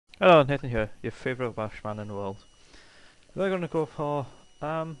Hello, Nathan here, your favourite Welsh man in the world. We're gonna go for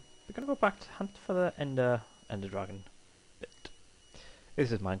we're gonna go back to hunt for the Ender Dragon bit.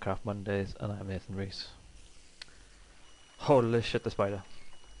 This is Minecraft Mondays and I'm Nathan Reese. Holy shit, the spider.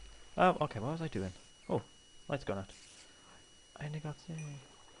 Okay, what was I doing? Oh, light's gone out. I only got the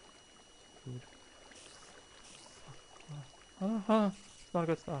food. It's not a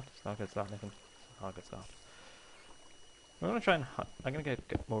good start. It's not a good start, Nathan. It's not a good start. I'm gonna try and hunt. I'm gonna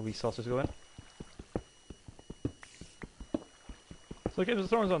get more resources going. So Games of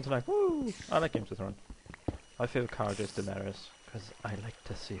Thrones on tonight. Woo! I like Games of Thrones. My favourite character is Daenerys because I like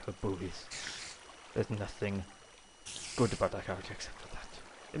to see her boobies. There's nothing good about that character except for that.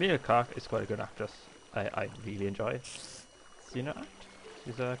 Emilia Clarke is quite a good actress. I really enjoy seeing her act.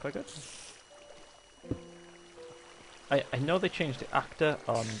 She's quite good. I know they changed the actor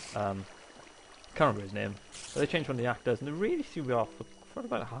on can't remember his name, but they changed one of the actors and they really threw me off for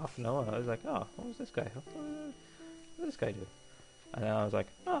about half an hour. I was like, oh, what was this guy? What did this guy do? And then I was like,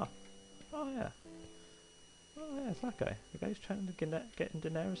 oh yeah, it's that guy. The guy who's trying to get in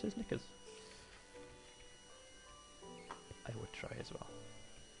Daenerys' knickers. I would try as well.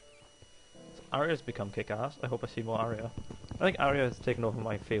 So Arya's become kick-ass. I hope I see more Arya. I think Arya has taken over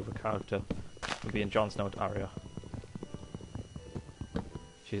my favourite character, from being Jon Snow to Arya.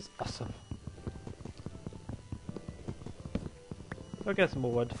 She's awesome. I'll get some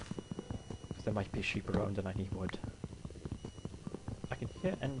more wood, because there might be sheep around and I need wood. I can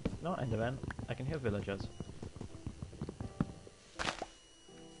hear, not Endermen, I can hear villagers.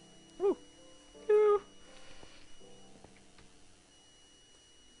 Woo! Woo!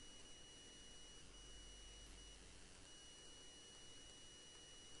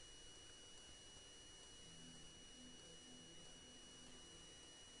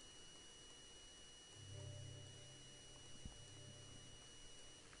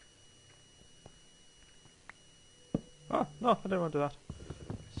 Oh, no, I don't want to do that.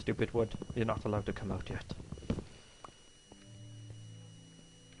 Stupid wood, you're not allowed to come out yet.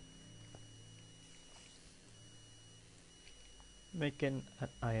 Making an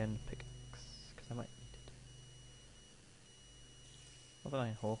iron pickaxe, because I might need it. What an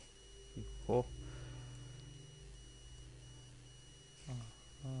iron hoe. You hoe.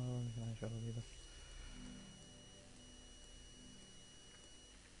 Oh, can I shovel either?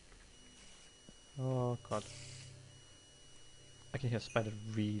 Oh god. I can hear spiders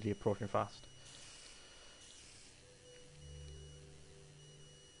really approaching fast.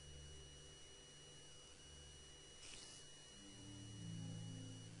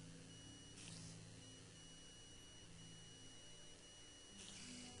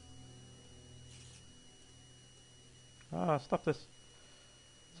 Ah, stop this.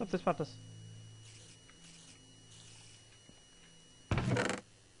 Stop this madness.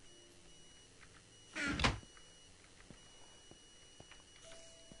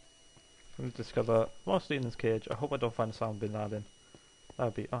 I'm going to discover mostly in this cage. I hope I don't find Osama bin Laden. That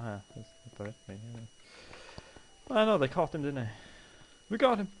would be. Oh, yeah. That's right. Yeah. I know, they caught him, didn't they? We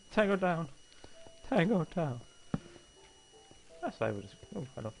got him! Tango down! Tango down! That's what I would. Oh,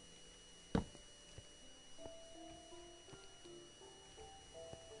 I know.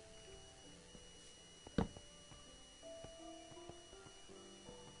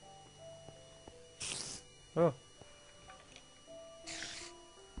 Oh.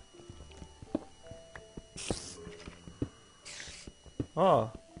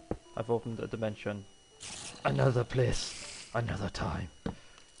 Oh. I've opened a dimension. Another place. Another time.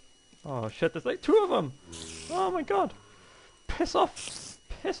 Oh shit, there's like 2 of them! Oh my god! Piss off!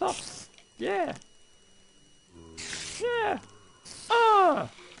 Piss off! Yeah! Yeah! Ah!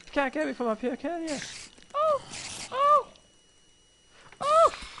 You can't get me from up here, can you? Oh! Oh!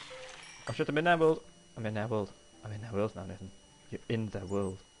 Oh! Oh shit, I'm in their world. I'm in their world. I'm in their world now, Nathan. You're in their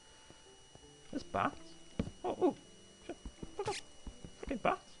world. There's bats? Oh, shit. Fuck off. Fucking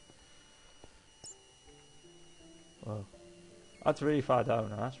bats. Whoa. That's really far down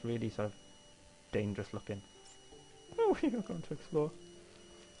now. That's really sort of dangerous looking. Oh, we are going to explore.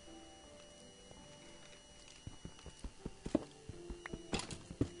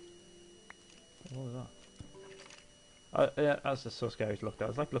 What was that? Yeah, that's just so scary to look at. It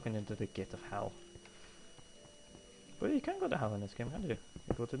was like looking into the gate of hell. But you can go to hell in this game, can't you?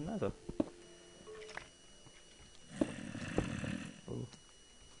 You go to the nether. Ooh.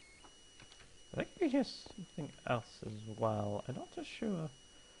 I think you hear something else as well. I'm not too sure.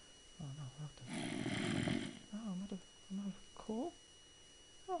 Oh no, what the... Oh, I'm out of coal?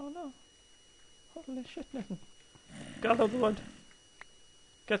 Oh no. Holy shit, Nathan. Gather the wood.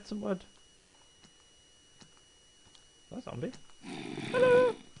 Get some wood. Is that a zombie?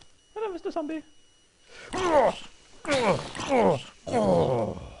 Hello! Mr. Zombie.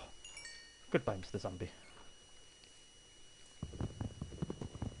 Goodbye, Mr. Zombie.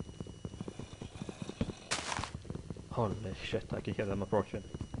 Holy shit, I can hear them approaching.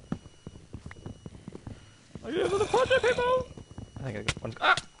 Are you able to approach it, people? I think I got one.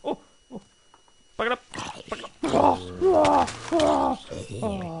 Ah! Oh! Oh! Back it up! Back it up!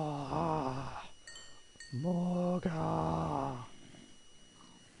 Morga!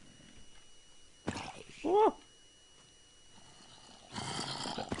 Oh!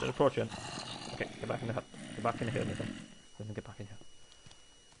 They're approaching. Okay, get back in the hut. Get back in here, Nathan. Nathan, get back in here.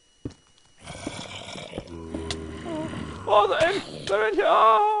 Oh, they're in! They're in here!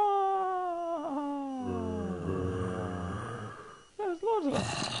 Oh! There's loads of them.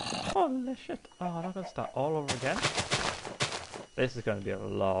 Holy shit. Oh, I'm not going to start all over again. This is going to be a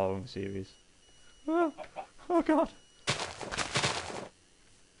long series. Oh, oh god.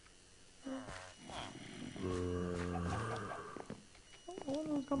 Oh,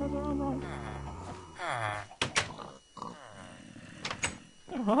 those guys are around.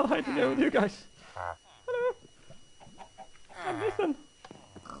 Oh, I do with you guys. Hello. I'm Nathan.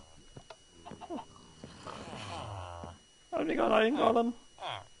 Oh. Have you got an iron golem?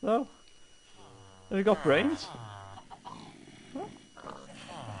 No? Have you got brains? Huh?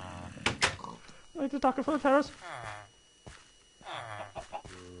 Like to tackle for the terrace?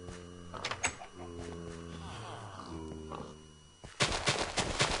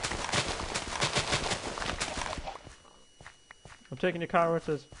 I'm taking your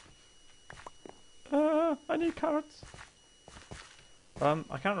carrots. I need carrots. I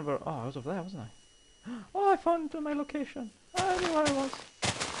can't remember. Oh, I was over there, wasn't I? Oh, I found my location. I knew where I was.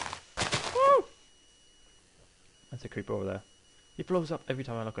 Woo! That's a creeper over there. He blows up every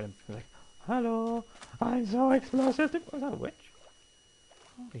time I look at him. He's like, hello, I'm so explosive. Was that a witch?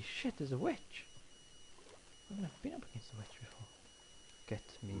 Holy shit, there's a witch. I've never been up against a witch before. Get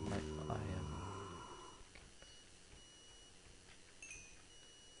me my iron.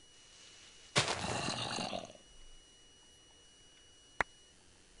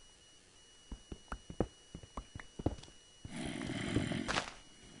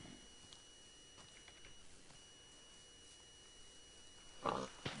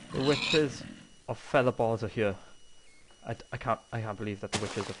 The witches of Featherballs are here. I can't believe that the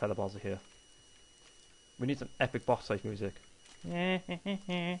witches of Featherballs are here. We need some epic boss fight music.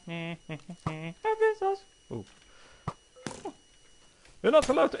 Ooh. You're not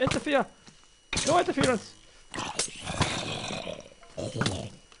allowed to interfere. No interference.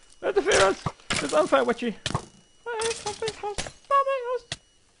 Interference. It's unfair, witchy.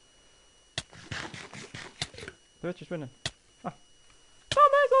 The witch is winning.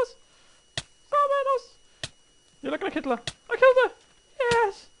 You're looking at Hitler. I killed her.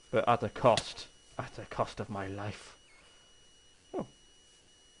 Yes. But at a cost. At the cost of my life. Oh.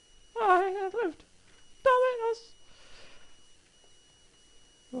 I have lived. Dominus.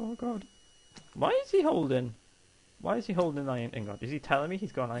 Oh god. Why is he holding? Why is he holding an iron ingot? Is he telling me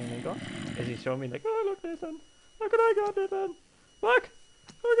he's got an iron ingot? Is he showing me like, oh look Nathan. Look what I got Nathan. Look.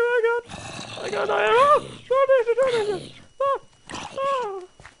 Look what I got. I got an iron. Oh. Show Nathan. Oh. Oh.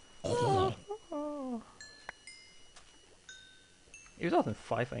 Oh. Oh. He was often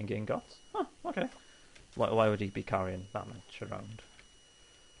 5 iron ingots. Huh, okay. Why would he be carrying that much around?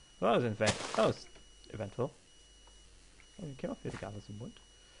 Well, that was eventful. Oh, you came up here to gather some wood.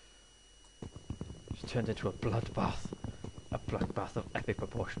 Just turned into a bloodbath. A bloodbath of epic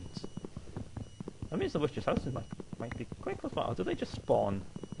proportions. That means the witches' houses might be quite close by. Or do they just spawn?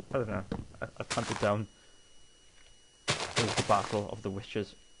 I don't know. I've hunted down. It was the battle of the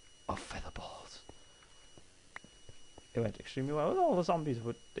witches of Featherballs. It went extremely well. All the zombies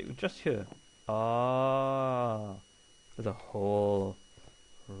they were just here. Ah, there's a hole.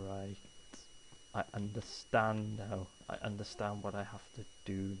 Right. I understand now. I understand what I have to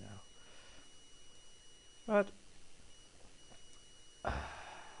do now. But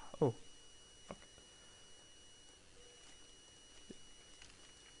oh, fuck.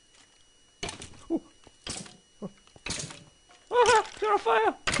 Ooh. Oh. Ah, you're on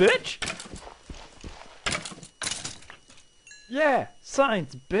fire, bitch! Yeah,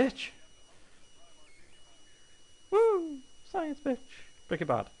 science, bitch. Woo, science, bitch. Breaking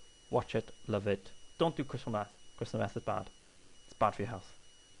Bad. Watch it, love it. Don't do crystal meth. Crystal meth is bad. It's bad for your health.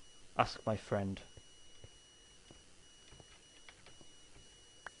 Ask my friend.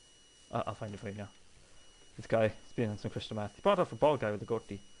 I'll find it for you now. This guy has been on some crystal meth. He brought off a bald guy with a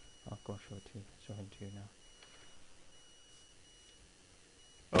goatee. I'll go show him to you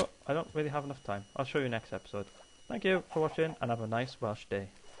now. Oh, I don't really have enough time. I'll show you next episode. Thank you for watching and have a nice Welsh day.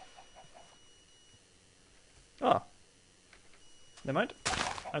 Never mind.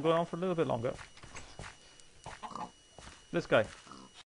 I'm going on for a little bit longer. This guy.